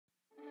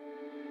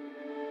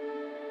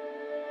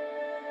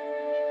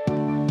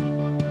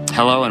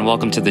Hello and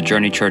welcome to the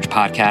Journey Church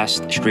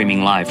podcast,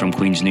 streaming live from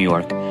Queens, New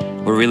York.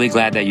 We're really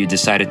glad that you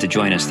decided to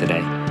join us today.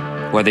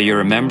 Whether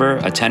you're a member,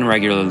 attend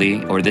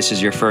regularly, or this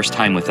is your first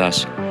time with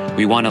us,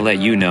 we want to let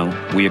you know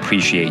we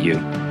appreciate you.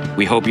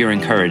 We hope you're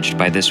encouraged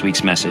by this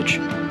week's message.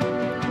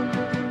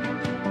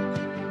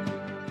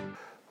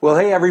 Well,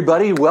 hey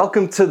everybody,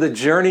 welcome to the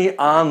Journey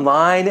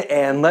Online,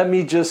 and let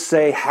me just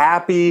say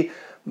happy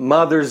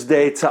Mother's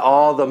Day to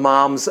all the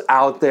moms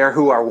out there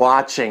who are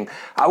watching.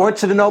 I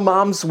want you to know,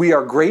 moms, we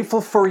are grateful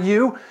for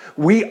you,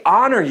 we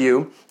honor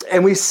you,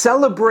 and we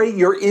celebrate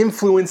your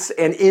influence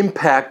and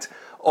impact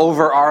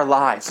over our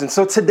lives. And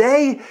so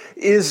today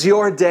is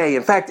your day.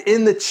 In fact,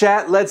 in the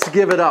chat, let's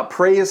give it up.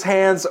 Praise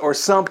hands or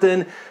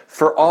something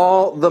for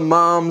all the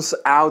moms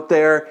out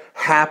there.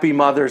 Happy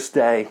Mother's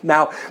Day.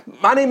 Now,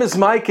 my name is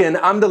Mike, and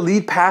I'm the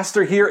lead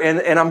pastor here,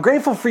 and I'm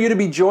grateful for you to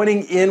be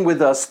joining in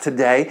with us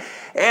today.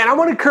 And I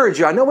want to encourage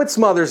you, I know it's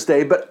Mother's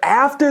Day, but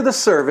after the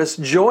service,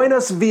 join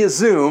us via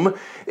Zoom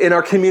in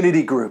our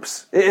community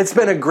groups. It's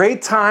been a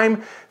great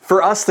time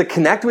for us to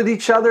connect with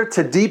each other,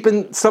 to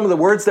deepen some of the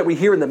words that we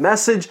hear in the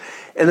message.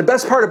 And the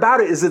best part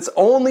about it is it's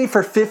only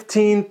for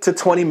 15 to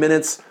 20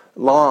 minutes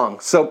long.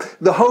 So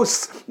the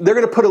hosts, they're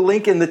going to put a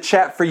link in the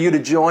chat for you to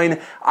join.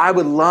 I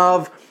would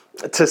love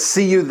to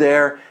see you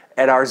there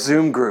at our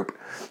Zoom group.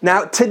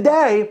 Now,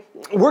 today,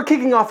 we're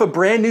kicking off a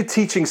brand new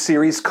teaching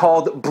series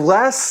called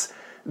Bless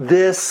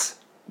This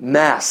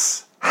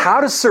Mess: How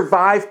to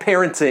Survive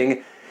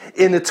Parenting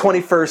in the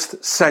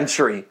 21st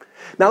Century.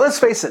 Now, let's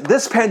face it,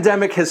 this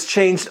pandemic has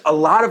changed a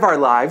lot of our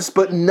lives,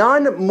 but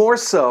none more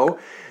so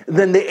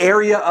than the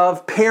area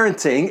of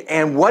parenting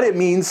and what it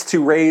means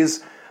to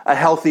raise a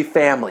healthy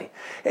family.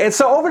 And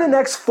so over the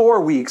next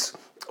 4 weeks,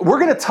 we're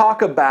going to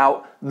talk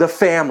about the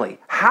family,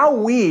 how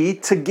we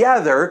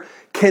together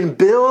can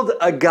build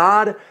a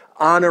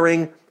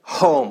God-honoring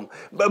home.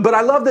 But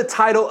I love the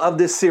title of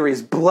this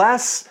series,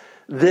 Bless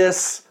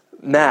This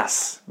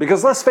Mess.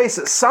 Because let's face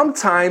it,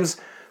 sometimes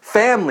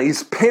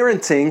families,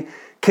 parenting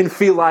can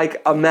feel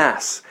like a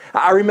mess.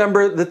 I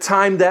remember the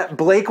time that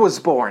Blake was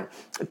born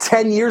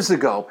 10 years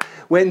ago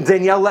when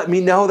Danielle let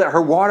me know that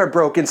her water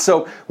broke. And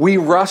so we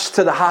rushed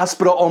to the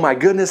hospital. Oh my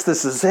goodness,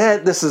 this is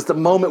it. This is the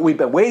moment we've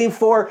been waiting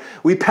for.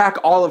 We pack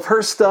all of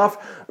her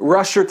stuff,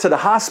 rush her to the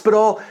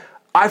hospital.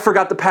 I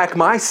forgot to pack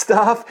my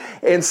stuff.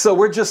 And so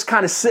we're just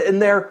kind of sitting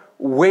there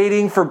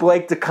waiting for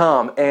Blake to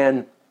come.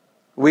 And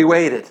we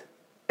waited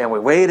and we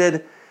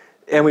waited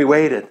and we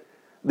waited.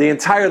 The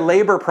entire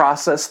labor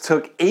process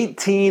took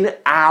 18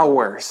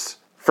 hours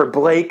for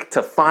Blake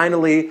to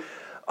finally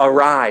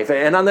arrive.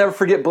 And I'll never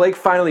forget, Blake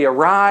finally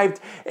arrived,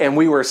 and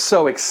we were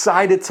so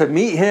excited to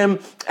meet him.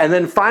 And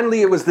then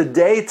finally, it was the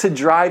day to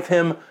drive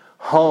him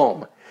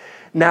home.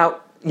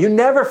 Now, you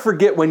never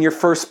forget when your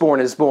firstborn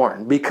is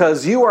born,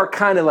 because you are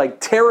kind of like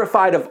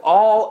terrified of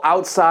all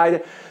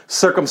outside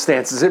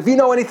circumstances. If you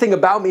know anything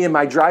about me and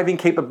my driving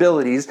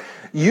capabilities,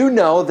 you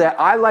know that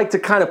I like to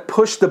kind of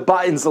push the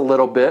buttons a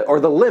little bit, or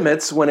the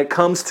limits, when it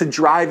comes to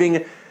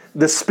driving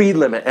the speed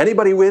limit.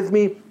 Anybody with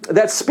me?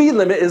 That speed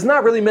limit is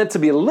not really meant to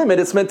be a limit.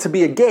 It's meant to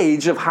be a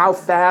gauge of how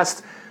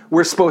fast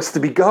we're supposed to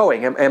be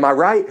going. Am I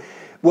right?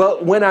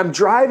 Well, when I'm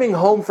driving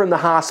home from the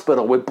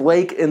hospital with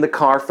Blake in the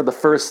car for the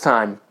first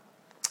time,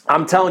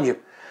 I'm telling you,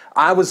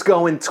 I was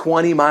going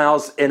 20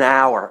 miles an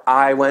hour.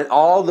 I went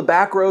all the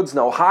back roads,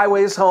 no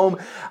highways home.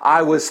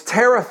 I was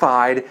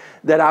terrified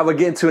that I would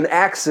get into an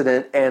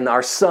accident and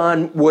our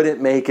son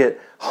wouldn't make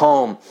it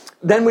home.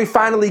 Then we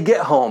finally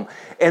get home,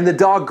 and the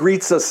dog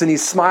greets us, and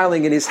he's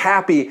smiling and he's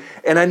happy.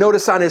 And I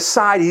notice on his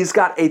side, he's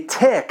got a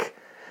tick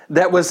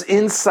that was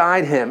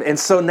inside him. And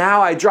so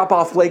now I drop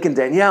off Blake and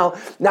Danielle.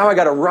 Now I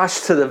got to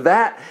rush to the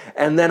vet,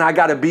 and then I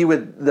got to be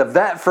with the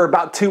vet for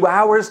about 2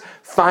 hours,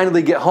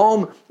 finally get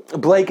home.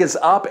 Blake is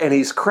up and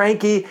he's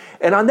cranky.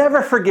 And I'll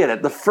never forget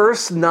it. The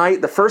first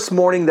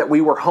morning that we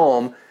were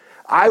home,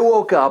 I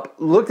woke up,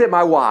 looked at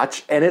my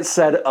watch, and it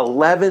said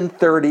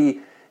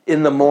 11:30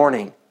 in the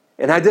morning.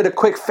 And I did a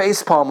quick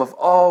facepalm of,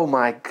 oh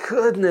my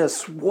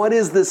goodness, what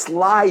is this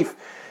life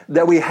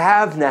that we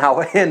have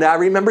now? And I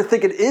remember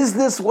thinking, is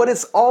this what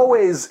it's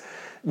always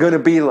going to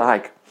be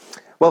like?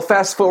 Well,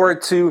 fast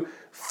forward to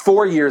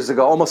 4 years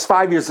ago, almost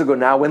 5 years ago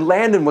now, when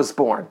Landon was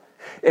born.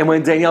 And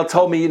when Danielle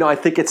told me, I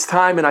think it's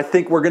time and I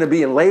think we're going to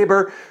be in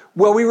labor,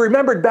 well, we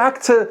remembered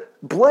back to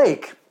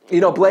Blake.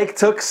 Blake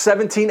took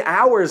 17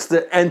 hours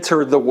to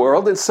enter the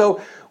world. And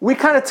so we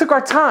kind of took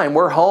our time.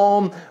 We're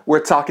home. We're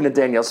talking to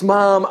Danielle's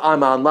mom.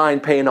 I'm online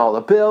paying all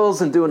the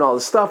bills and doing all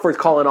the stuff. We're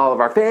calling all of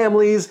our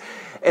families.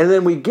 And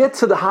then we get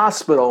to the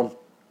hospital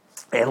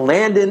and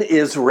Landon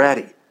is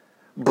ready.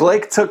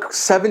 Blake took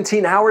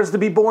 17 hours to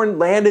be born.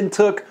 Landon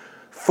took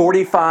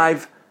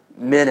 45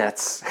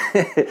 minutes.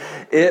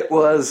 It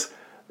was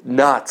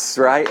nuts,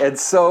 right? And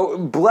so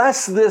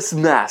bless this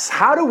mess.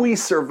 How do we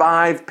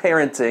survive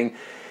parenting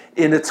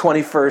in the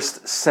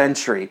 21st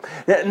century?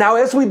 Now,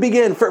 as we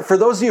begin, for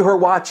those of you who are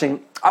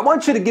watching, I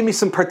want you to give me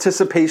some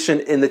participation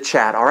in the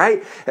chat, all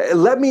right?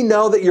 Let me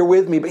know that you're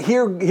with me, but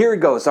here it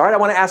goes, all right? I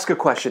want to ask a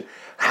question.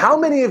 How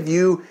many of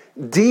you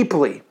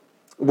deeply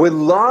would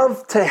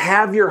love to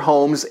have your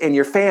homes and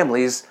your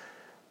families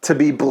to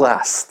be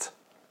blessed.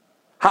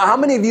 How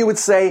many of you would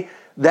say,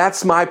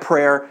 that's my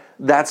prayer,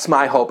 that's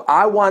my hope?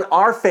 I want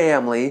our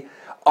family,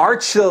 our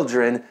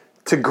children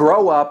to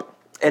grow up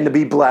and to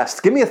be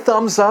blessed. Give me a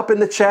thumbs up in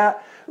the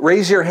chat.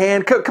 Raise your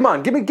hand. Come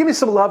on, give me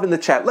some love in the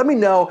chat. Let me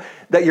know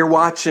that you're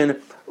watching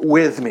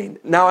with me.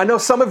 Now, I know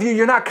some of you,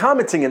 you're not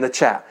commenting in the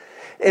chat.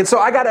 And so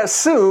I got to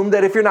assume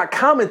that if you're not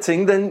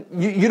commenting, then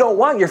you don't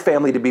want your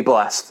family to be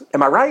blessed.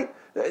 Am I right?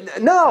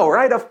 No,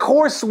 right? Of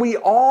course we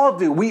all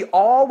do. We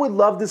all would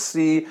love to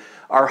see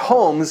our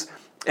homes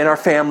and our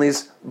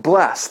families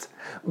blessed.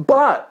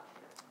 But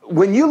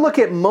when you look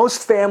at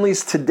most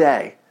families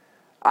today,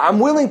 I'm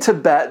willing to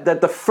bet that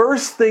the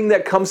first thing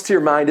that comes to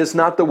your mind is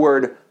not the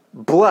word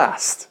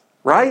blessed,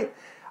 right?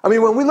 I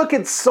mean, when we look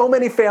at so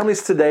many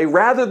families today,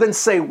 rather than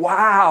say,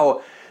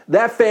 wow,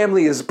 that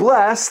family is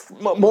blessed,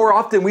 more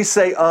often we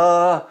say,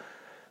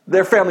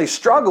 their family's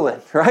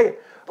struggling, right?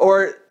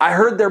 Or I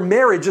heard their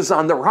marriage is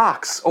on the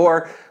rocks,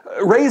 or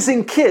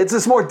raising kids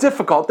is more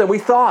difficult than we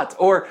thought,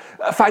 or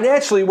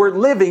financially we're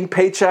living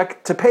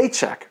paycheck to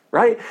paycheck,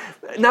 right?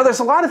 Now there's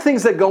a lot of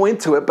things that go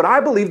into it, but I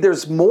believe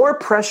there's more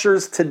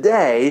pressures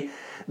today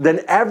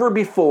than ever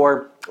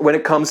before when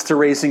it comes to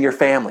raising your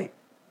family.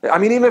 I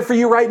mean, even for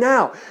you right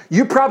now,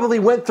 you probably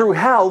went through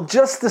hell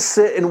just to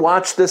sit and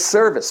watch this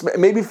service.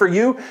 Maybe for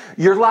you,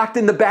 you're locked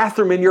in the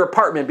bathroom in your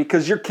apartment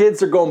because your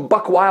kids are going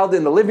buck wild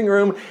in the living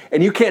room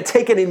and you can't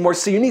take it anymore,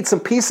 so you need some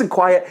peace and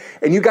quiet,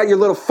 and you got your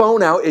little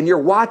phone out and you're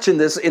watching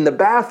this in the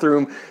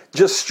bathroom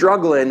just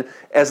struggling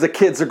as the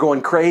kids are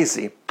going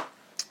crazy.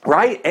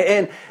 Right?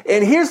 And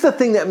here's the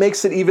thing that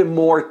makes it even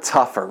more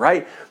tougher,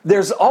 right?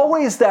 There's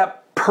always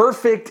that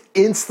perfect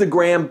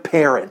Instagram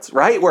parent,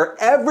 right? Where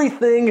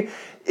everything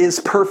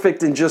is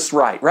perfect and just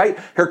right?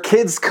 Her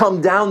kids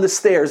come down the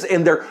stairs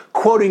and they're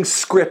quoting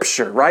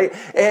scripture, right?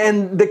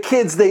 And the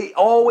kids, they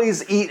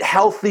always eat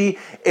healthy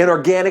and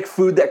organic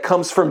food that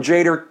comes from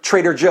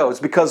Trader Joe's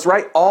because,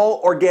 right,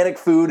 all organic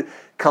food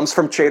comes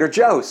from Trader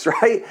Joe's,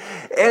 right?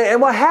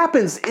 And what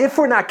happens if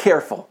we're not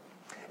careful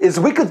is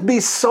we could be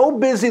so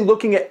busy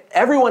looking at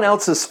everyone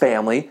else's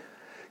family,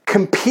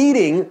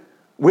 competing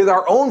with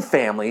our own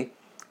family,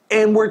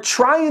 and we're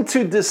trying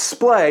to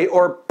display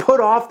or put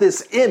off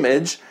this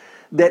image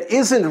that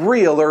isn't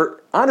real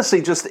or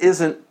honestly just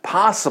isn't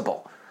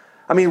possible.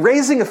 I mean,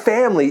 raising a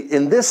family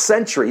in this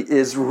century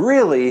is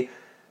really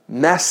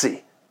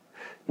messy.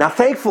 Now,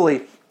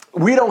 thankfully,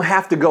 we don't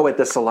have to go at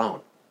this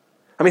alone.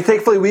 I mean,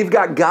 thankfully, we've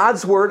got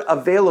God's word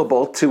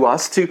available to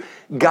us to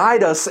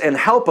guide us and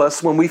help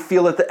us when we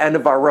feel at the end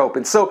of our rope.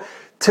 And so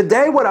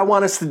today, what I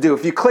want us to do,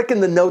 if you click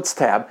in the notes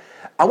tab,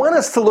 I want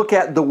us to look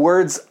at the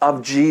words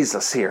of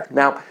Jesus here.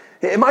 Now,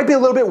 it might be a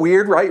little bit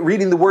weird, right,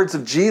 reading the words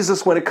of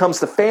Jesus when it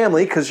comes to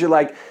family, because you're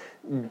like,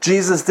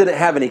 Jesus didn't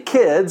have any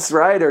kids,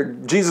 right? Or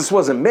Jesus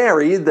wasn't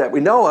married that we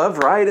know of,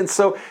 right? And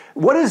so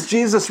what does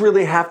Jesus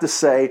really have to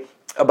say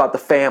about the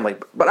family?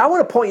 But I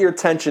want to point your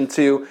attention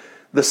to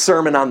the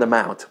Sermon on the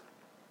Mount.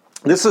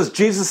 This is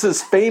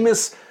Jesus'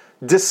 famous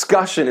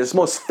discussion, his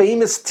most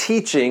famous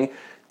teaching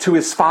to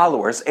his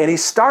followers. And he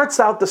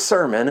starts out the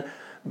sermon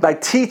by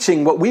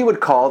teaching what we would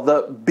call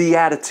the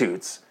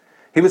Beatitudes.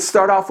 He would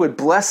start off with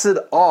blessed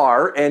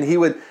are, and he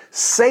would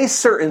say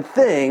certain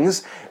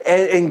things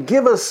and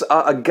give us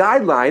a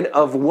guideline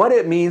of what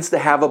it means to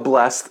have a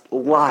blessed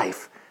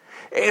life.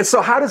 And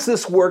so how does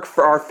this work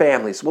for our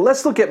families? Well,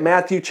 let's look at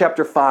Matthew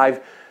chapter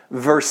 5,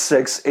 verse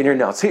 6 in your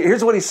notes.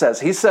 Here's what he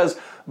says. He says,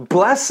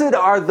 blessed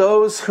are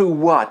those who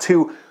what?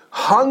 Who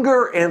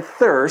hunger and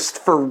thirst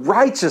for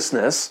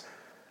righteousness,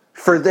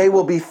 for they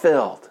will be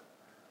filled.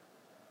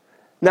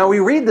 Now we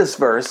read this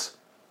verse,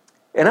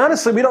 and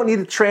honestly, we don't need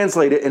to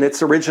translate it in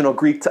its original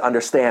Greek to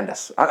understand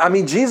this. I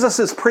mean, Jesus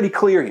is pretty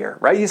clear here,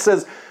 right? He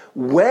says,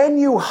 when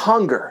you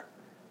hunger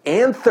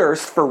and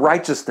thirst for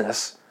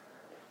righteousness,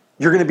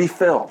 you're going to be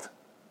filled.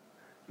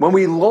 When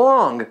we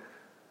long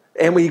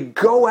and we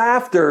go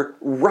after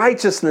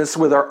righteousness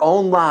with our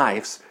own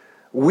lives,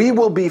 we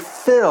will be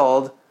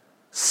filled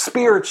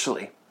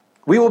spiritually.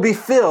 We will be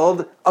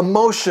filled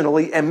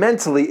emotionally and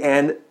mentally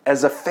and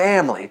as a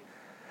family.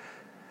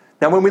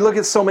 Now, when we look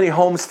at so many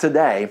homes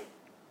today,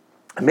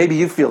 maybe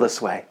you feel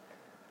this way.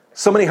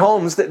 So many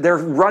homes that they're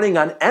running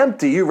on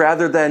empty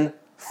rather than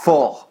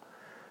full,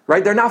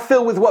 right? They're not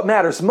filled with what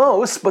matters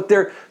most, but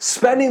they're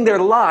spending their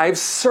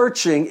lives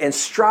searching and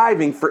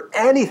striving for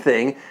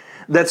anything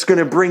that's going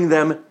to bring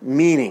them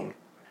meaning.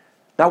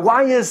 Now,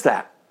 why is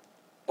that?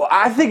 Well,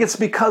 I think it's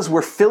because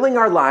we're filling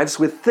our lives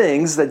with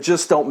things that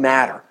just don't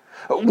matter.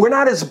 We're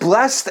not as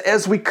blessed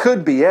as we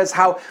could be, as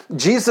how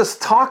Jesus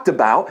talked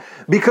about,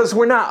 because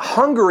we're not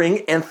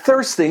hungering and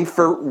thirsting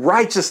for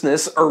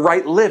righteousness or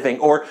right living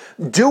or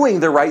doing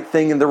the right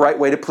thing in the right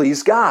way to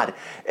please God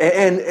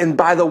and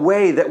by the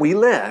way that we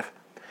live.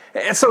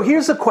 And so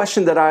here's a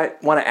question that I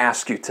want to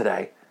ask you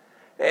today.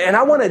 And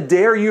I want to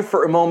dare you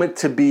for a moment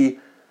to be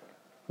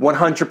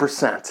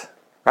 100%,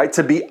 right?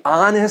 To be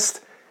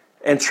honest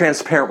and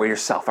transparent with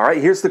yourself, all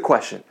right? Here's the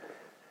question.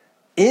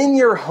 In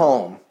your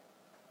home,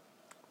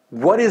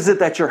 what is it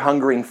that you're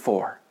hungering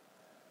for?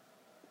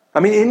 I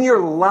mean, in your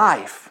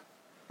life,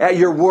 at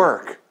your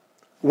work,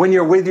 when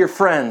you're with your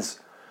friends,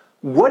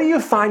 what do you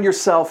find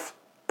yourself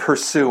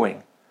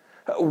pursuing?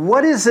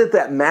 What is it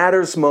that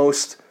matters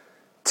most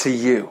to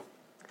you?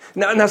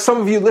 Now, some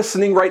of you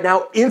listening right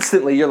now,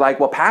 instantly you're like,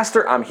 well,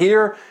 Pastor, I'm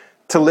here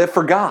to live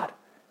for God.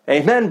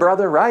 Amen,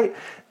 brother, right?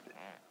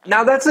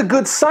 Now, that's a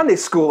good Sunday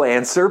school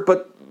answer,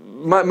 but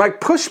my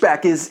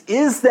pushback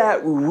is that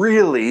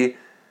really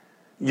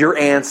your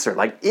answer?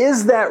 Like,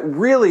 is that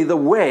really the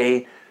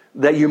way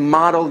that you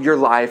model your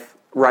life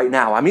right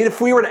now? I mean, if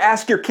we were to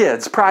ask your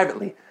kids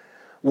privately,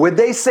 would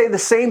they say the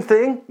same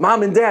thing?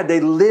 Mom and Dad,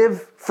 they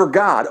live for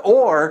God.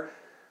 Or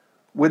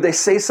would they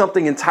say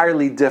something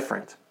entirely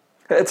different?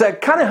 To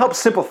kind of help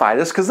simplify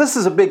this, because this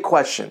is a big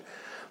question.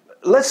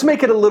 Let's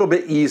make it a little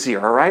bit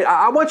easier, all right?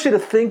 I want you to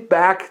think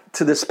back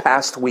to this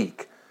past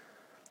week.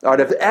 All right,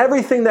 of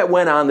everything that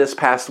went on this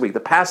past week, the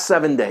past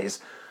 7 days,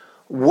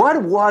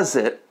 what was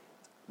it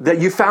that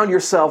you found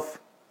yourself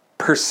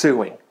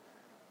pursuing?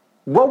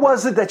 What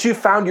was it that you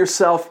found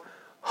yourself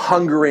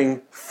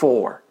hungering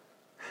for?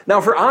 Now,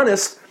 if we're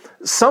honest,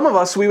 some of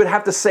us, we would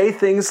have to say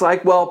things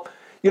like, well,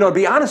 to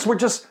be honest, we're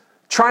just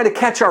trying to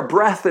catch our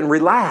breath and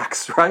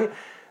relax, right?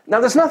 Now,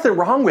 there's nothing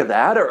wrong with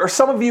that. Or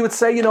some of you would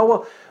say,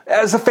 well,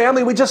 as a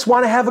family, we just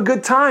want to have a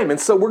good time. And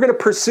so we're going to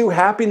pursue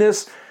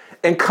happiness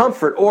and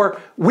comfort. Or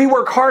we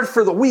work hard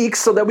for the week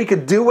so that we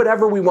could do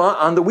whatever we want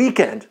on the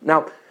weekend.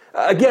 Now,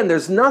 again,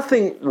 there's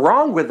nothing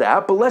wrong with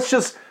that, but let's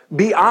just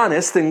be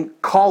honest and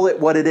call it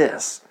what it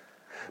is.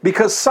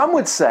 Because some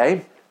would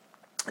say,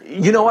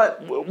 you know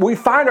what, we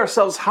find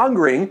ourselves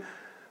hungering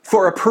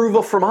for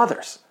approval from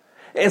others.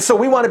 And so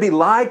we want to be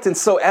liked. And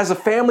so as a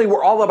family,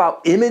 we're all about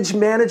image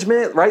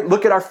management, right?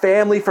 Look at our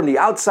family from the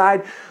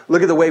outside.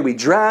 Look at the way we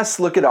dress.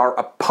 Look at our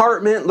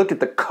apartment. Look at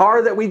the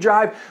car that we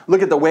drive.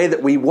 Look at the way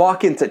that we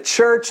walk into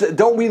church.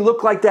 Don't we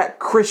look like that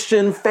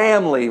Christian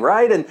family,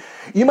 right? And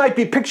you might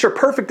be picture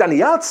perfect on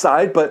the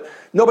outside, but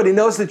nobody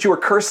knows that you were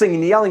cursing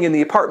and yelling in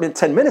the apartment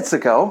 10 minutes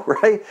ago,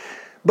 right?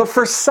 But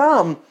for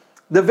some,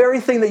 the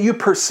very thing that you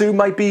pursue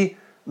might be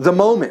the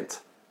moment.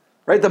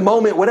 Right? The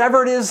moment,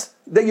 whatever it is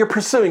that you're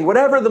pursuing,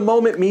 whatever the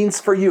moment means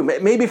for you.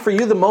 Maybe for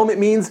you, the moment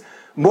means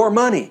more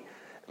money.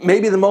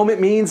 Maybe the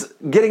moment means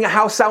getting a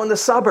house out in the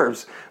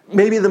suburbs.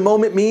 Maybe the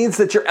moment means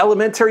that your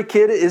elementary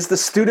kid is the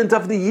student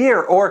of the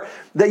year, or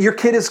that your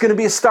kid is going to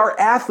be a star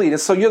athlete.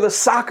 And so you're the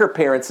soccer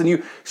parents and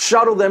you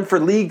shuttle them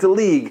from league to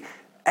league.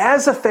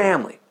 As a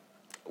family,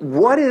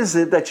 what is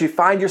it that you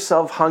find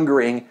yourself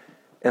hungering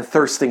and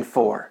thirsting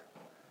for?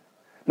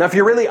 Now, if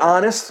you're really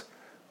honest,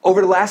 over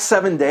the last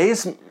 7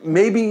 days,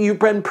 maybe you've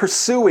been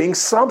pursuing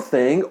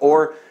something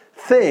or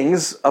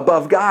things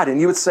above God. And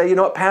you would say, you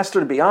know what, Pastor,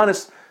 to be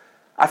honest,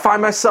 I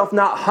find myself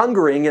not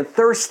hungering and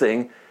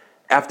thirsting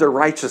after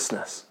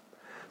righteousness.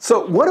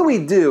 So what do we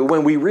do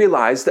when we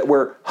realize that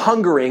we're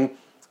hungering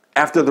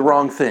after the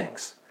wrong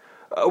things?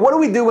 What do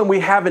we do when we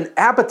have an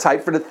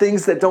appetite for the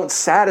things that don't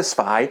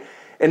satisfy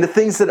and the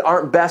things that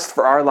aren't best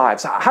for our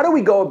lives? How do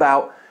we go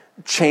about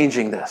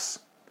changing this?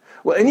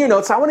 Well, in your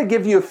notes, I want to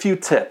give you a few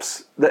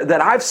tips that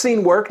I've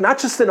seen work, not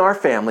just in our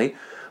family,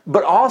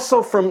 but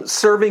also from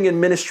serving in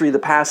ministry the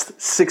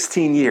past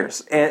 16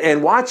 years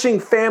and watching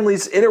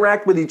families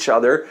interact with each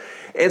other.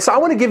 And so I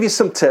want to give you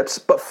some tips.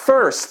 But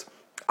first,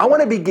 I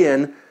want to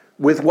begin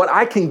with what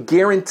I can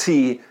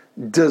guarantee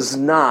does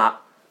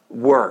not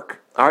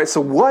work. All right,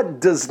 so what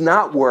does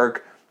not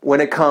work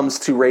when it comes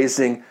to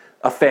raising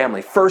a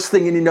family? First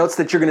thing in your notes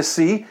that you're going to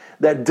see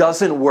that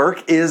doesn't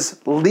work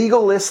is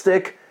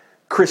legalistic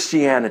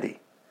Christianity.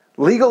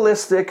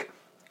 Legalistic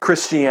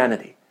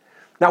Christianity.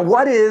 Now,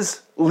 what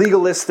is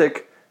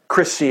legalistic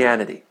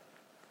Christianity?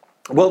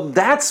 Well,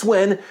 that's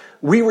when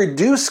we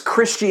reduce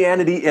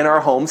Christianity in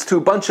our homes to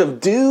a bunch of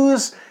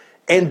do's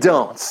and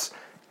don'ts,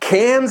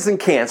 cans and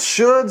can'ts,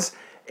 shoulds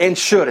and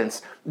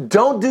shouldn'ts.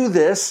 Don't do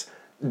this,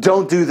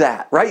 don't do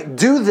that, right?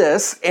 Do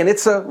this, and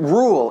it's a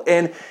rule.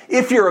 And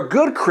if you're a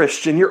good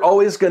Christian, you're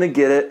always going to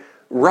get it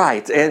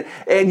right.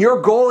 And your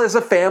goal as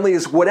a family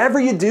is whatever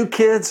you do,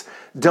 kids,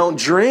 don't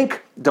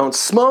drink, don't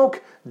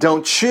smoke,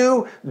 don't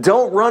chew,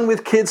 don't run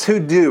with kids who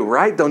do,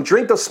 right? Don't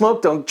drink, don't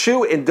smoke, don't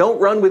chew, and don't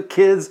run with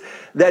kids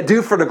that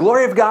do. For the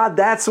glory of God,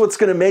 that's what's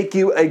going to make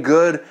you a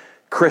good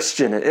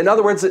Christian. In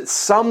other words, it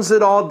sums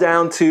it all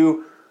down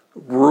to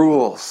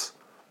rules.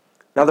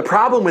 Now, the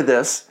problem with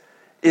this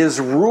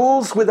is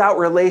rules without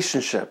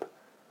relationship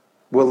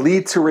will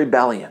lead to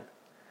rebellion.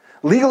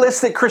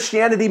 Legalistic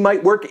Christianity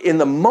might work in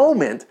the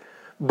moment,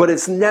 but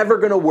it's never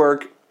going to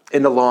work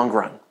in the long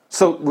run.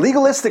 So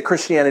legalistic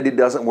Christianity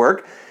doesn't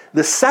work.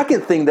 The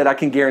second thing that I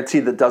can guarantee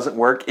that doesn't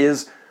work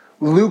is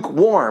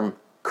lukewarm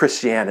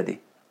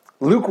Christianity.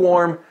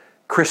 Lukewarm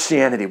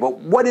Christianity. Well,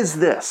 what is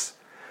this?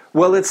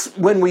 Well, it's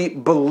when we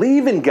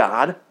believe in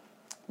God,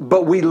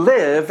 but we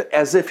live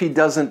as if He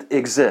doesn't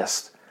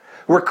exist.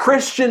 We're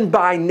Christian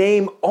by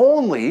name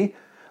only,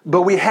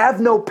 but we have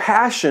no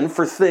passion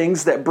for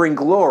things that bring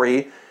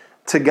glory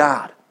to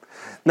God.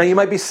 Now, you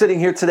might be sitting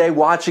here today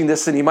watching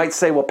this and you might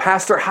say, well,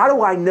 Pastor, how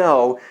do I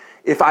know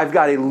if I've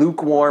got a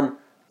lukewarm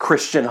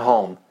Christian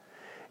home?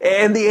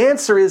 And the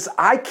answer is,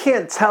 I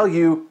can't tell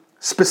you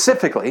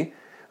specifically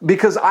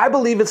because I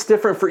believe it's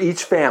different for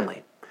each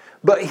family.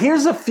 But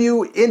here's a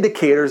few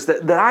indicators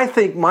that I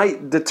think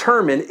might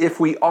determine if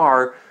we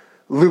are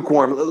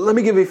lukewarm. Let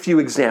me give you a few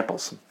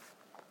examples.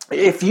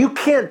 If you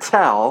can't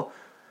tell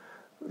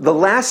the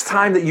last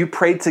time that you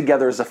prayed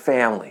together as a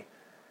family,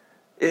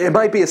 it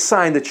might be a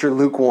sign that you're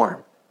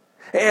lukewarm.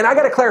 And I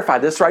got to clarify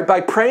this, right?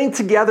 By praying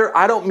together,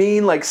 I don't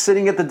mean like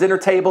sitting at the dinner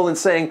table and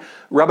saying,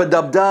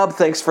 rub-a-dub-dub,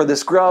 thanks for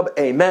this grub,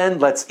 amen,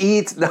 let's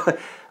eat.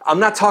 I'm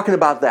not talking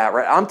about that,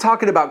 right? I'm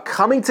talking about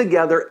coming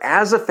together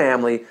as a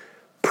family,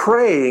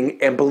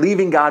 praying and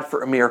believing God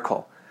for a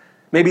miracle.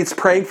 Maybe it's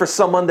praying for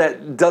someone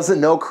that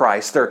doesn't know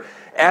Christ, or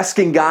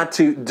asking God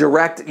to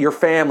direct your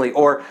family,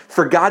 or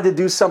for God to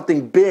do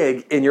something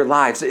big in your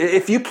lives.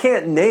 If you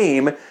can't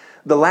name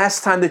the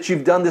last time that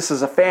you've done this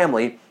as a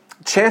family,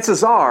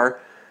 chances are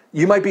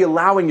you might be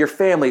allowing your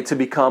family to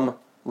become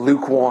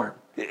lukewarm.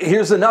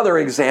 Here's another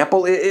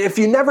example. If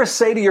you never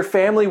say to your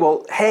family,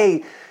 well,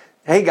 hey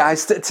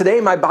guys, today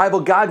in my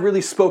Bible, God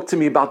really spoke to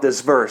me about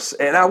this verse,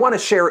 and I want to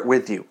share it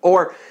with you.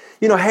 Or,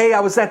 hey, I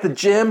was at the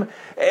gym,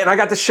 and I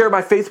got to share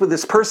my faith with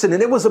this person,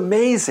 and it was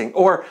amazing.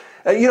 Or,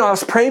 I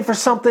was praying for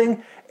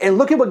something, and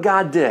look at what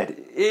God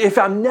did. If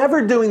I'm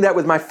never doing that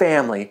with my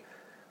family,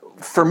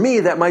 for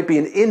me, that might be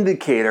an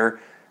indicator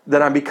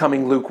that I'm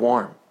becoming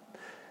lukewarm.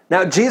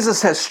 Now,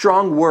 Jesus has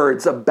strong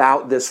words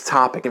about this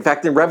topic. In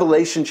fact, in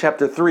Revelation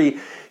chapter 3,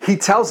 he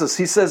tells us,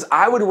 he says,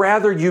 I would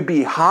rather you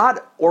be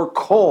hot or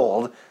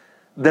cold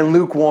than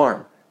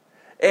lukewarm.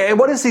 And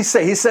what does he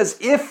say? He says,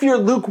 if you're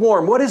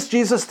lukewarm, what does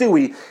Jesus do?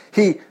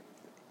 He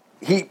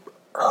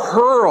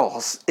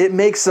hurls. It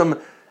makes him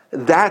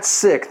that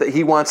sick that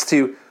he wants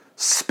to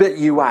spit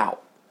you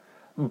out.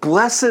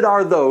 Blessed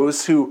are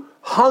those who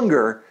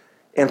hunger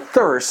and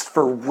thirst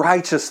for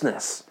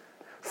righteousness,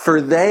 for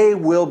they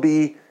will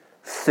be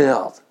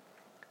filled.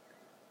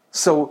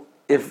 So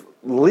if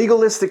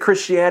legalistic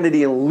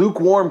Christianity and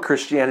lukewarm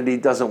Christianity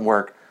doesn't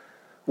work,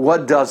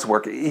 what does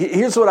work?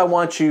 Here's what I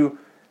want you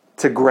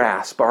to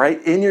grasp, all right?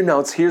 In your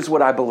notes, here's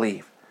what I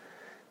believe.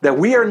 That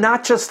we are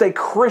not just a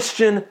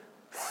Christian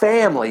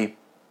family,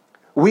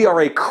 we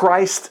are a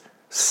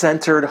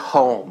Christ-centered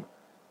home,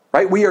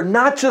 right? We are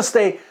not just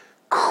a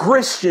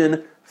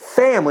Christian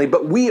family,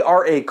 but we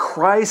are a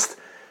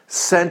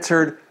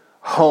Christ-centered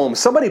home.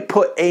 Somebody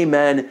put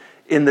amen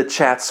in the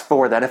chats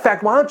for that. In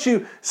fact, why don't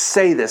you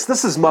say this?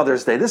 This is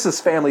Mother's Day. This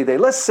is Family Day.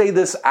 Let's say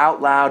this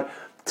out loud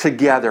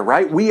together,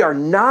 right? We are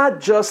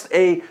not just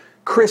a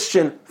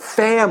Christian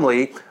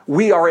family.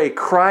 We are a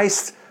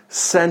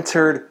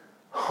Christ-centered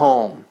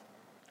home.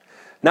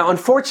 Now,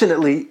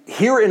 unfortunately,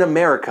 here in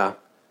America,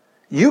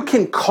 you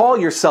can call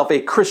yourself a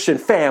Christian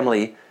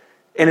family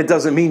and it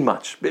doesn't mean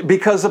much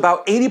because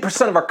about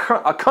 80% of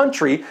our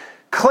country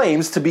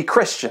claims to be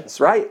Christians,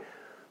 right?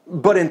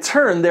 But in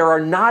turn, there are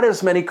not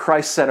as many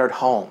Christ-centered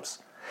homes.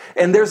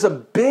 And there's a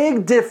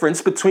big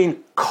difference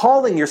between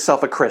calling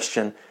yourself a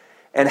Christian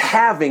and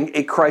having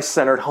a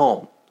Christ-centered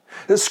home.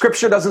 The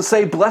scripture doesn't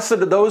say, blessed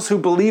are those who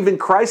believe in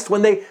Christ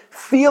when they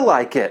feel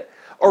like it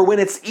or when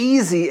it's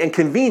easy and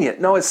convenient.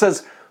 No, it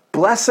says,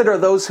 blessed are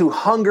those who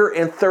hunger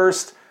and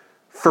thirst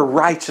for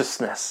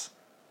righteousness.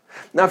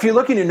 Now, if you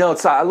look in your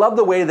notes, I love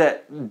the way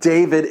that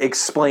David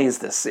explains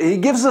this. He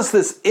gives us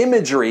this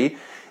imagery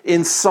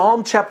in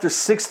Psalm chapter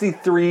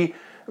 63,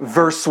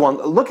 verse 1.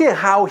 Look at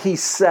how he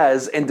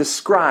says and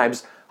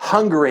describes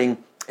hungering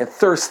and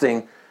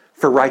thirsting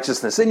for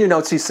righteousness. In your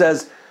notes, he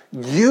says,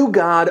 you,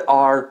 God,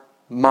 are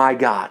my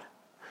God.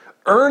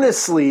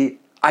 Earnestly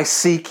I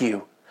seek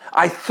you.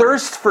 I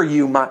thirst for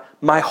you.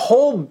 My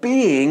whole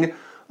being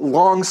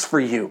longs for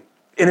you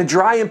in a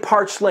dry and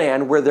parched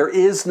land where there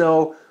is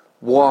no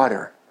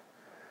water.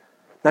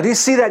 Now, do you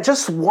see that?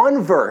 Just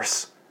one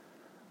verse.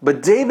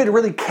 But David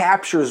really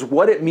captures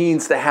what it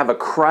means to have a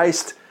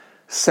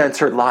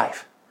Christ-centered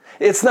life.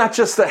 It's not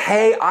just a,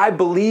 hey, I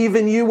believe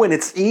in you when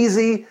it's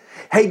easy.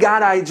 Hey,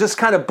 God, I just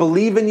kind of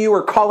believe in you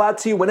or call out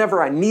to you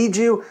whenever I need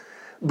you.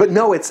 But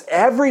no, it's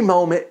every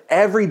moment,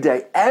 every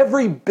day,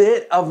 every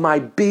bit of my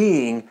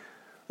being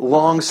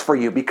longs for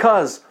you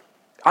because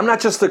I'm not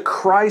just a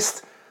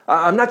Christian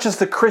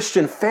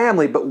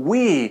family, but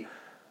we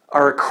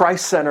are a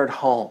Christ-centered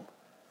home.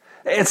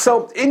 And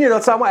so in your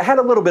notes, I had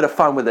a little bit of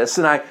fun with this,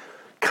 and I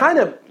kind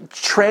of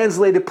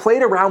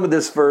played around with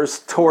this verse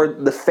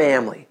toward the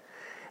family.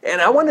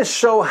 And I want to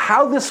show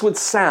how this would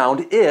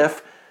sound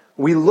if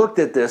we looked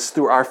at this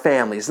through our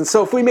families. And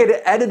so if we made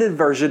an edited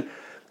version,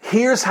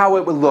 here's how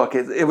it would look.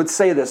 It would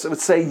say this. It would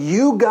say,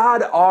 you,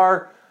 God,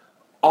 are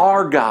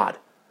our God.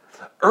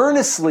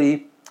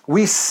 Earnestly,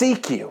 we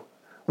seek you.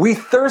 We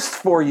thirst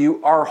for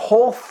you. Our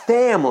whole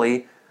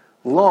family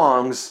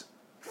longs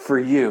for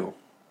you.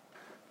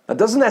 Now,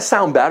 doesn't that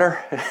sound better?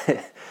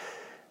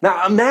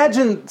 Now,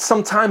 imagine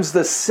sometimes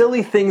the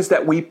silly things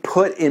that we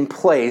put in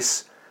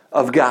place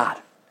of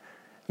God.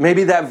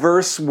 Maybe that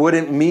verse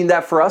wouldn't mean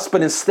that for us,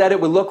 but instead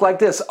it would look like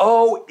this.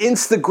 Oh,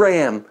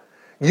 Instagram,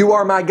 you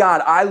are my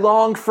God. I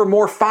long for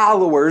more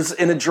followers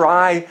in a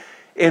dry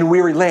and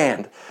weary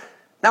land.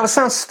 Now, it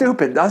sounds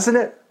stupid, doesn't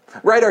it?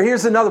 right? Or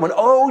here's another one.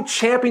 Oh,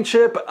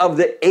 championship of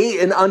the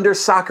 8 and under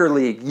soccer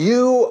league.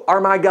 You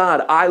are my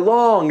God. I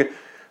long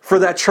for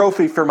that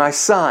trophy for my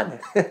son.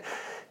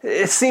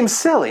 It seems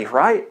silly,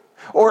 right?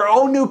 Or,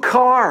 oh, new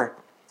car.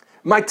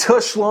 My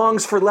tush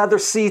longs for leather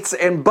seats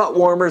and butt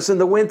warmers in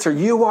the winter.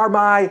 You are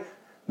my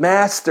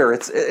master.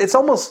 It's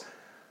almost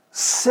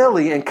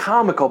silly and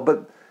comical,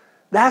 but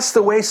that's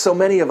the way so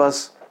many of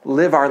us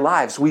live our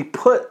lives. We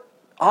put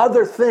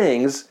other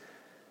things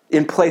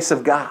in place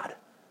of God.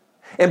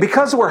 And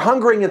because we're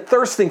hungering and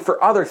thirsting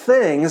for other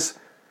things,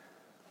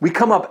 we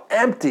come up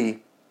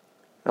empty.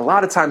 A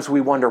lot of times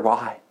we wonder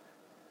why.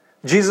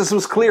 Jesus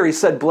was clear. He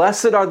said,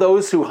 blessed are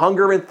those who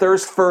hunger and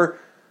thirst for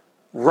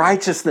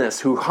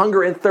righteousness, who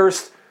hunger and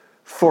thirst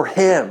for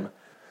Him.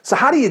 So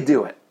how do you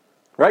do it?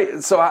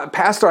 Right? So,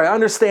 Pastor, I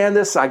understand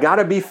this. I got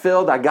to be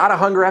filled. I got to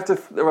hunger after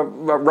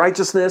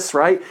righteousness,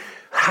 right?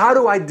 How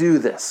do I do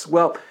this?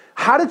 Well,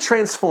 how to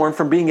transform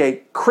from being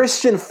a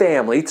Christian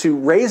family to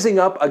raising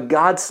up a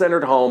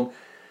God-centered home.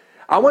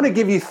 I want to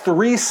give you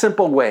 3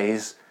 simple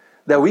ways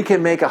that we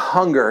can make a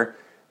hunger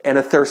and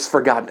a thirst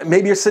for God.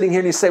 Maybe you're sitting here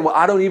and you say, well,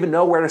 I don't even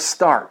know where to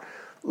start.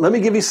 Let me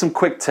give you some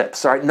quick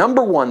tips. All right.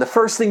 Number 1, the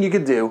first thing you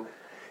could do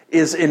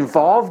is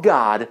involve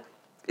God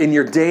in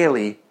your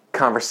daily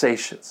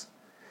conversations.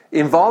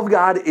 Involve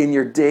God in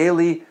your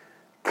daily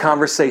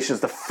conversations.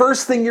 The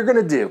first thing you're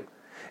going to do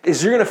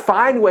is you're going to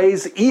find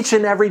ways each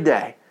and every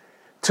day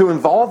to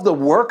involve the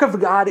work of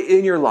God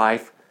in your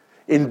life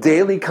in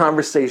daily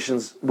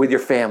conversations with your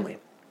family.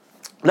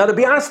 Now, to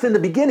be honest, in the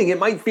beginning, it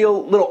might feel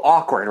a little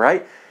awkward,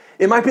 right?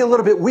 It might be a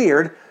little bit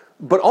weird,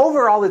 but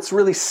overall, it's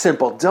really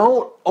simple.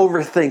 Don't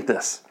overthink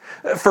this.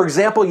 For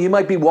example, you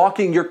might be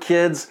walking your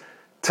kids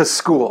to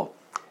school,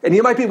 and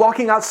you might be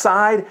walking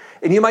outside,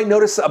 and you might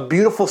notice a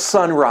beautiful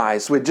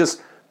sunrise with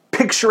just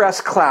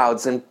picturesque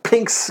clouds and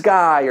pink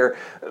sky, or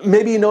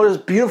maybe you notice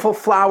beautiful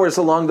flowers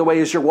along the way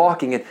as you're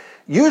walking. And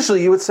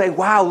usually you would say,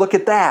 wow, look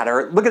at that,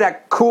 or look at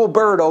that cool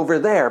bird over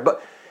there.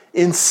 But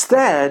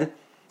instead,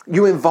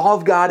 you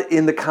involve God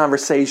in the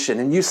conversation,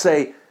 and you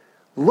say,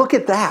 look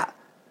at that.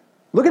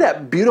 Look at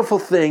that beautiful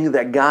thing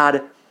that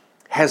God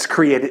has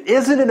created.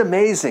 Isn't it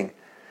amazing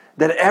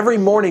that every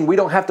morning we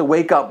don't have to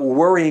wake up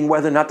worrying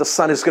whether or not the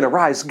sun is going to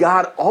rise?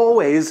 God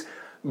always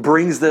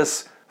brings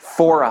this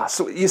for us.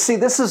 So you see,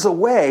 this is a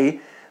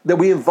way that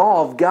we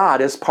involve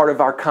God as part of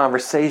our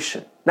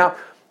conversation. Now,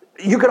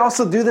 you could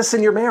also do this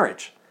in your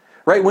marriage,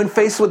 right? When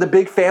faced with a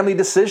big family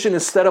decision,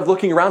 instead of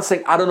looking around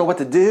saying, I don't know what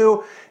to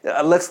do,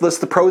 let's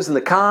list the pros and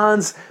the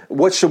cons,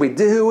 what should we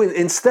do?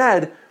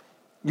 Instead,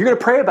 you're going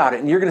to pray about it,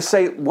 and you're going to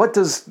say, what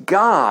does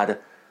God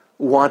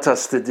want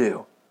us to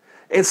do?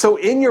 And so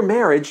in your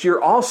marriage,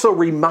 you're also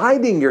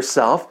reminding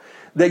yourself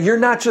that you're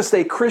not just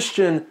a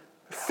Christian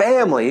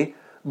family,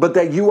 but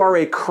that you are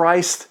a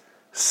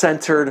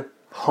Christ-centered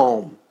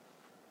home.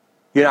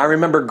 You know, I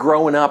remember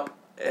growing up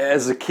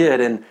as a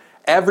kid, and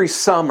every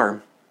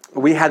summer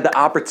we had the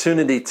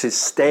opportunity to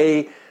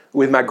stay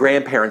with my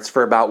grandparents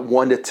for about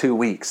 1 to 2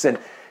 weeks. And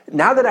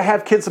now that I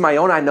have kids of my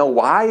own, I know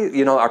why.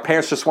 You know, our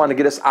parents just wanted to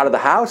get us out of the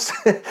house.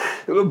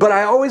 But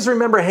I always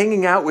remember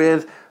hanging out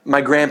with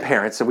my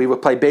grandparents, and we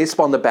would play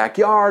baseball in the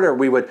backyard, or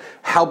we would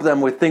help them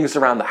with things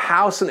around the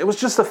house. And it was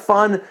just a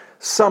fun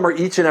summer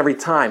each and every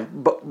time.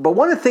 But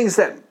one of the things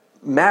that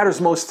matters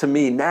most to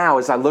me now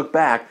as I look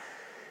back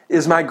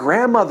is my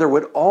grandmother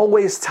would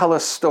always tell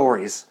us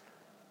stories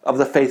of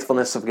the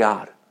faithfulness of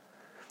God.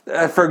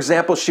 For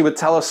example, she would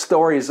tell us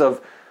stories of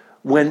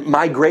when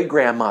my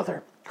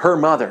great-grandmother, her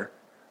mother,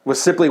 was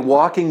simply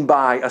walking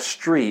by a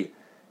street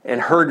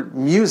and heard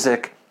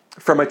music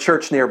from a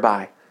church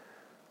nearby,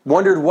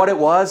 wondered what it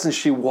was, and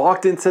she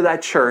walked into that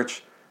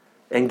church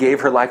and gave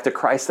her life to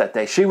Christ that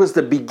day. She was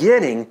the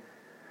beginning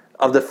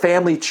of the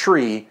family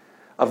tree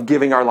of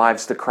giving our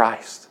lives to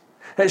Christ.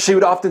 And she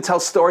would often tell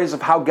stories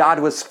of how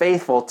God was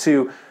faithful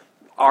to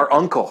our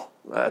uncle,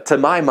 to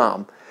my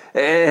mom,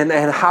 and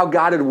how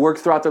God had worked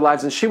throughout their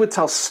lives. And she would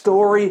tell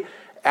story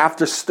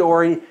after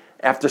story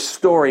after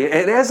story.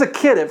 And as a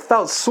kid, it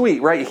felt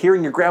sweet, right?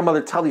 Hearing your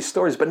grandmother tell these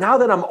stories. But now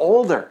that I'm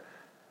older,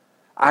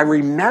 I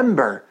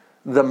remember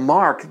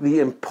the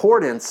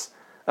importance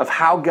of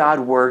how God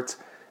worked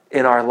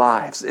in our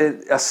lives.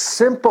 A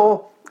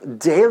simple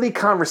daily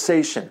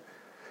conversation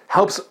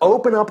helps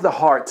open up the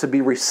heart to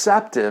be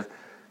receptive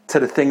to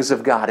the things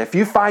of God. If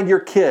you find your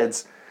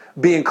kids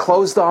being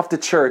closed off to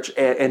church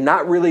and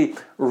not really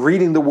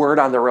reading the Word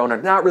on their own,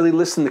 or not really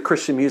listening to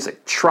Christian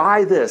music,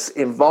 try this,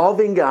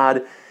 involving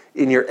God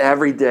in your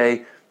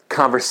everyday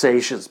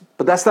conversations.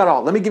 But that's not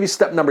all. Let me give you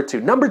step number 2.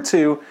 Number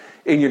 2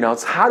 in your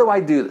notes, how do I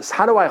do this?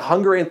 How do I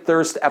hunger and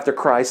thirst after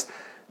Christ?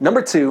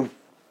 Number 2,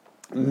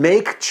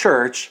 make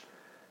church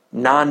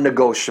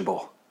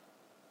non-negotiable.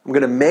 I'm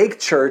going to make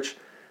church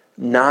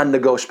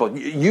non-negotiable.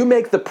 You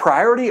make the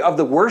priority of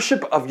the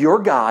worship of your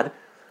God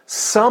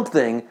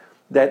something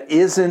that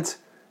isn't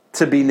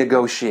to be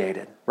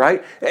negotiated,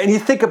 right? And you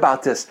think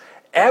about this.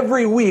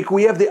 Every week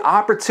we have the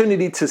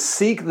opportunity to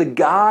seek the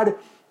God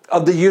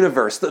of the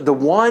universe, the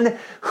one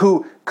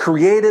who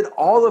created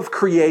all of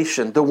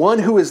creation, the one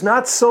who is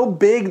not so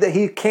big that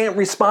he can't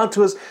respond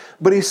to us,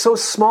 but he's so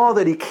small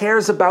that he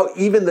cares about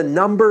even the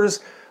numbers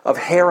of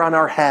hair on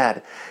our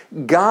head.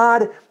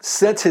 God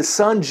sent his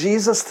son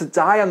Jesus to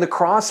die on the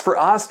cross for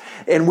us,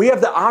 and we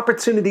have the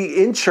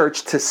opportunity in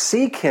church to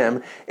seek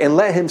him and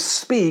let him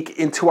speak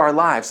into our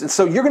lives. And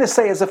so you're going to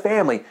say as a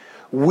family,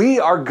 we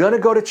are going to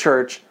go to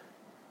church,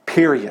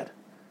 period.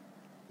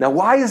 Now,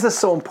 why is this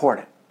so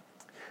important?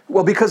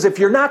 Well, because if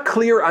you're not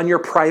clear on your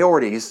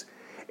priorities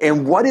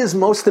and what is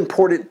most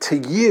important to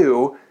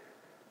you,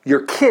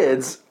 your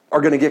kids are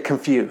going to get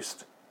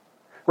confused,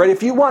 right?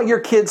 If you want your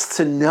kids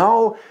to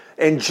know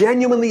and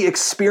genuinely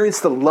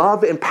experience the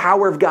love and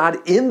power of God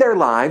in their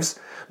lives,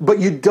 but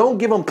you don't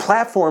give them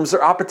platforms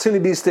or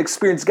opportunities to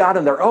experience God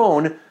on their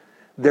own,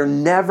 they're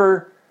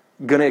never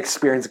going to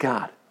experience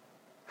God.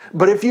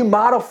 But if you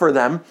model for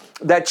them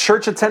that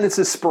church attendance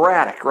is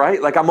sporadic,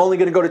 right? Like I'm only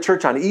going to go to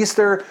church on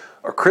Easter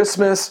or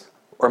Christmas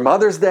or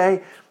Mother's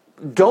Day,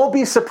 don't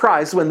be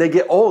surprised when they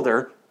get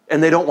older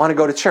and they don't want to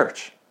go to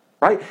church,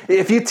 right?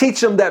 If you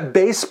teach them that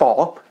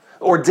baseball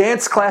or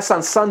dance class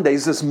on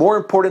Sundays is more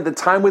important than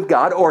time with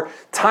God, or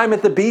time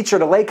at the beach or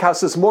the lake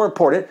house is more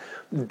important,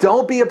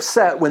 don't be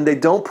upset when they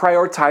don't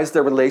prioritize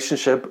their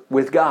relationship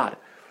with God.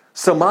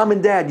 So mom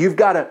and dad, you've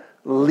got to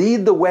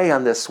lead the way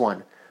on this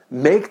one.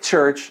 Make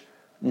church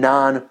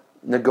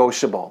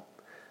non-negotiable.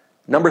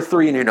 Number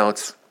 3 in your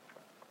notes.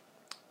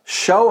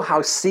 Show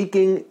how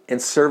seeking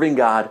and serving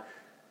God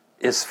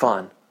is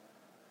fun.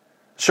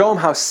 Show them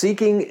how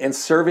seeking and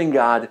serving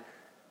God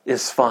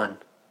is fun.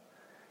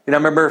 I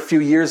remember a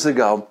few years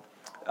ago,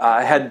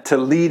 I had to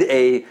lead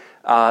a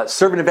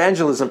servant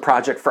evangelism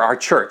project for our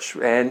church.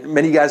 And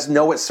many of you guys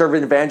know what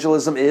servant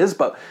evangelism is,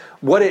 but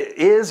what it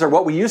is, or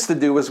what we used to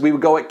do, is we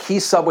would go at key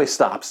subway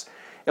stops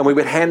and we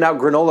would hand out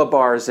granola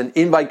bars and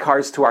invite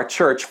cards to our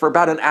church for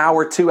about an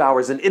hour, 2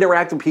 hours, and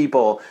interact with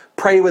people,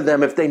 pray with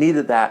them if they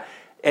needed that,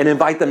 and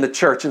invite them to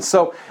church. And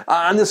so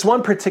on this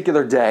one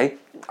particular day,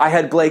 I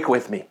had Blake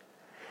with me.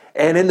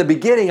 And in the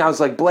beginning, I was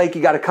like, Blake,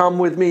 you got to come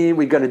with me.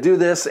 We're going to do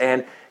this.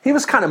 And he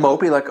was kind of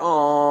mopey, like,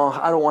 oh,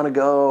 I don't want to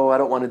go. I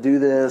don't want to do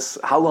this.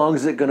 How long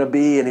is it going to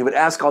be? And he would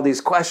ask all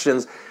these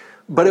questions.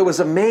 But it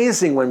was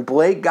amazing when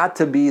Blake got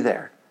to be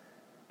there.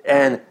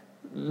 And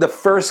the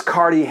first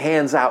card he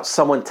hands out,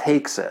 someone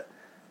takes it.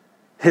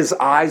 His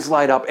eyes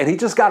light up, and he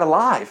just got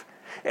alive.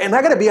 And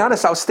I got to be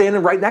honest, I was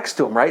standing right next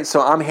to him, right?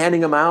 So I'm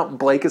handing him out.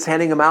 Blake is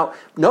handing him out.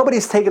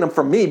 Nobody's taking them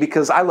from me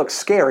because I look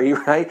scary,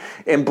 right?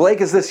 And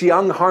Blake is this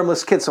young,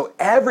 harmless kid. So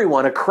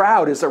everyone, a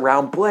crowd, is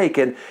around Blake.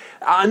 And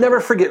I'll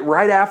never forget,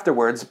 right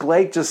afterwards,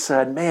 Blake just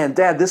said, man,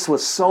 Dad, this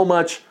was so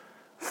much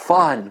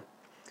fun.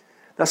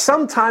 Now,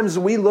 sometimes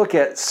we look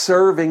at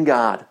serving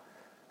God,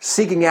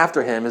 seeking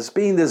after him, as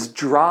being this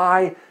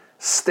dry,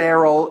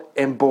 sterile,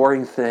 and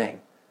boring thing.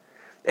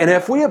 And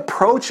if we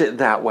approach it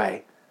that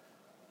way,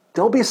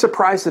 don't be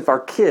surprised if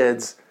our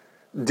kids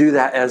do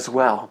that as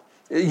well.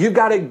 You've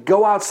got to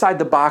go outside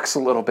the box a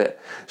little bit.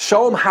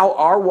 Show them how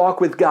our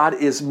walk with God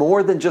is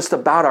more than just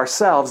about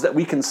ourselves, that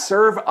we can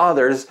serve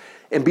others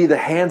and be the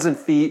hands and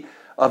feet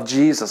of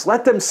Jesus.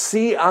 Let them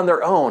see on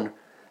their own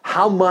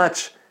how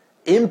much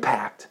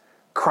impact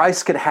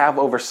Christ could have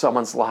over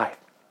someone's life.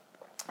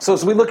 So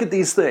as we look at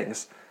these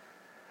things,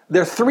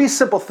 there are 3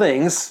 simple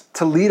things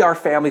to lead our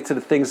family to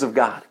the things of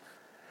God.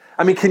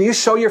 I mean, can you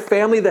show your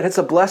family that it's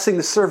a blessing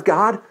to serve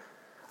God?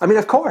 I mean,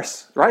 of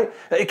course, right?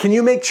 Can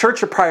you make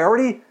church a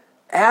priority?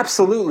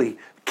 Absolutely.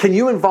 Can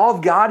you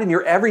involve God in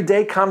your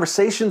everyday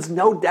conversations?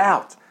 No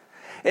doubt.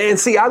 And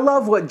see, I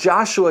love what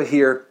Joshua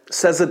here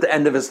says at the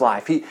end of his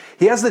life. He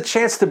has the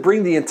chance to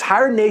bring the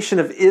entire nation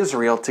of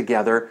Israel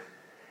together,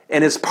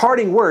 and his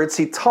parting words,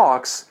 he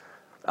talks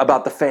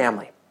about the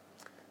family.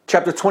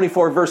 Chapter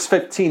 24, verse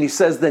 15, he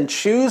says, then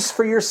choose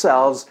for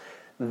yourselves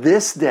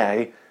this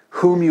day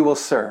whom you will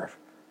serve.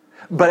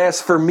 But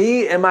as for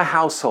me and my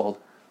household,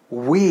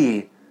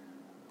 we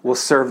will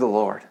serve the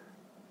Lord.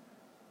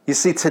 You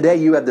see, today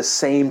you have the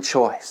same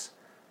choice.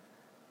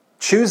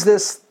 Choose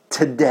this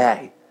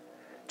today.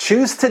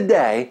 Choose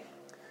today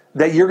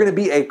that you're going to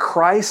be a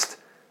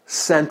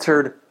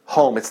Christ-centered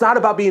home. It's not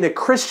about being a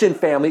Christian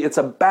family. It's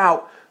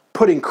about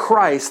putting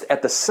Christ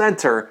at the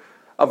center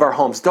of our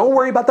homes. Don't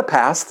worry about the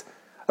past,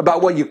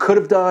 about what you could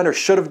have done or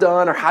should have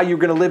done or how you're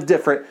going to live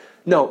different.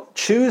 No,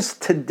 choose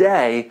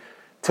today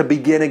to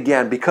begin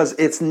again, because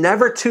it's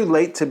never too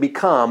late to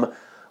become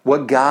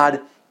what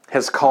God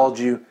has called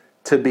you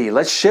to be.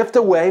 Let's shift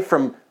away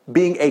from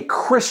being a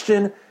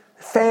Christian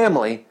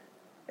family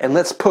and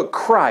let's put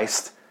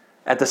Christ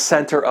at the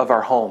center of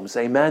our homes.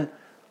 Amen?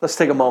 Let's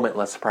take a moment.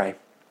 Let's pray.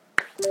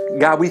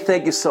 God, we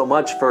thank you so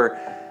much for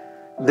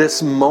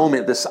this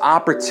moment, this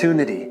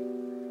opportunity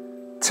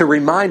to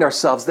remind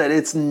ourselves that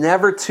it's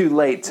never too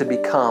late to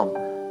become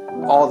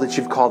all that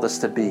you've called us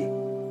to be.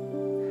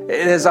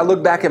 And as I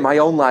look back at my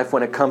own life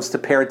when it comes to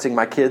parenting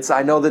my kids,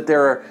 I know that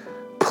there are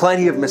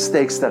plenty of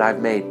mistakes that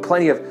I've made,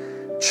 plenty of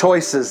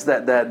choices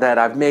that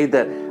I've made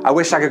that I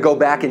wish I could go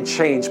back and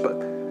change.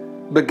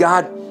 But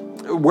God,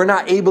 we're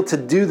not able to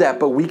do that,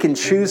 but we can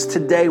choose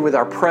today with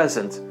our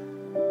present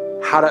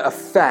how to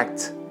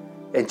affect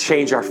and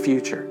change our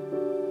future.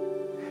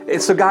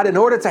 And so God, in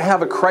order to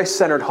have a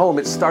Christ-centered home,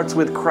 it starts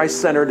with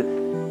Christ-centered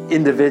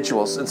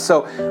individuals. And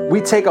so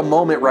we take a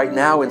moment right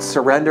now and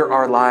surrender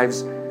our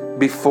lives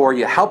before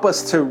you. Help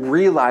us to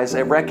realize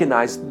and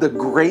recognize the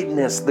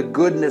greatness, the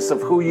goodness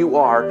of who you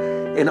are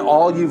and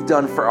all you've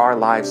done for our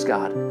lives,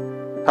 God.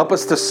 Help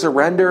us to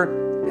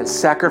surrender and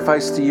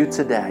sacrifice to you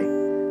today.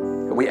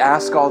 And we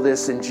ask all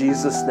this in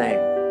Jesus' name.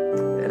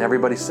 And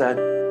everybody said,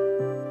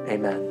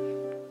 amen.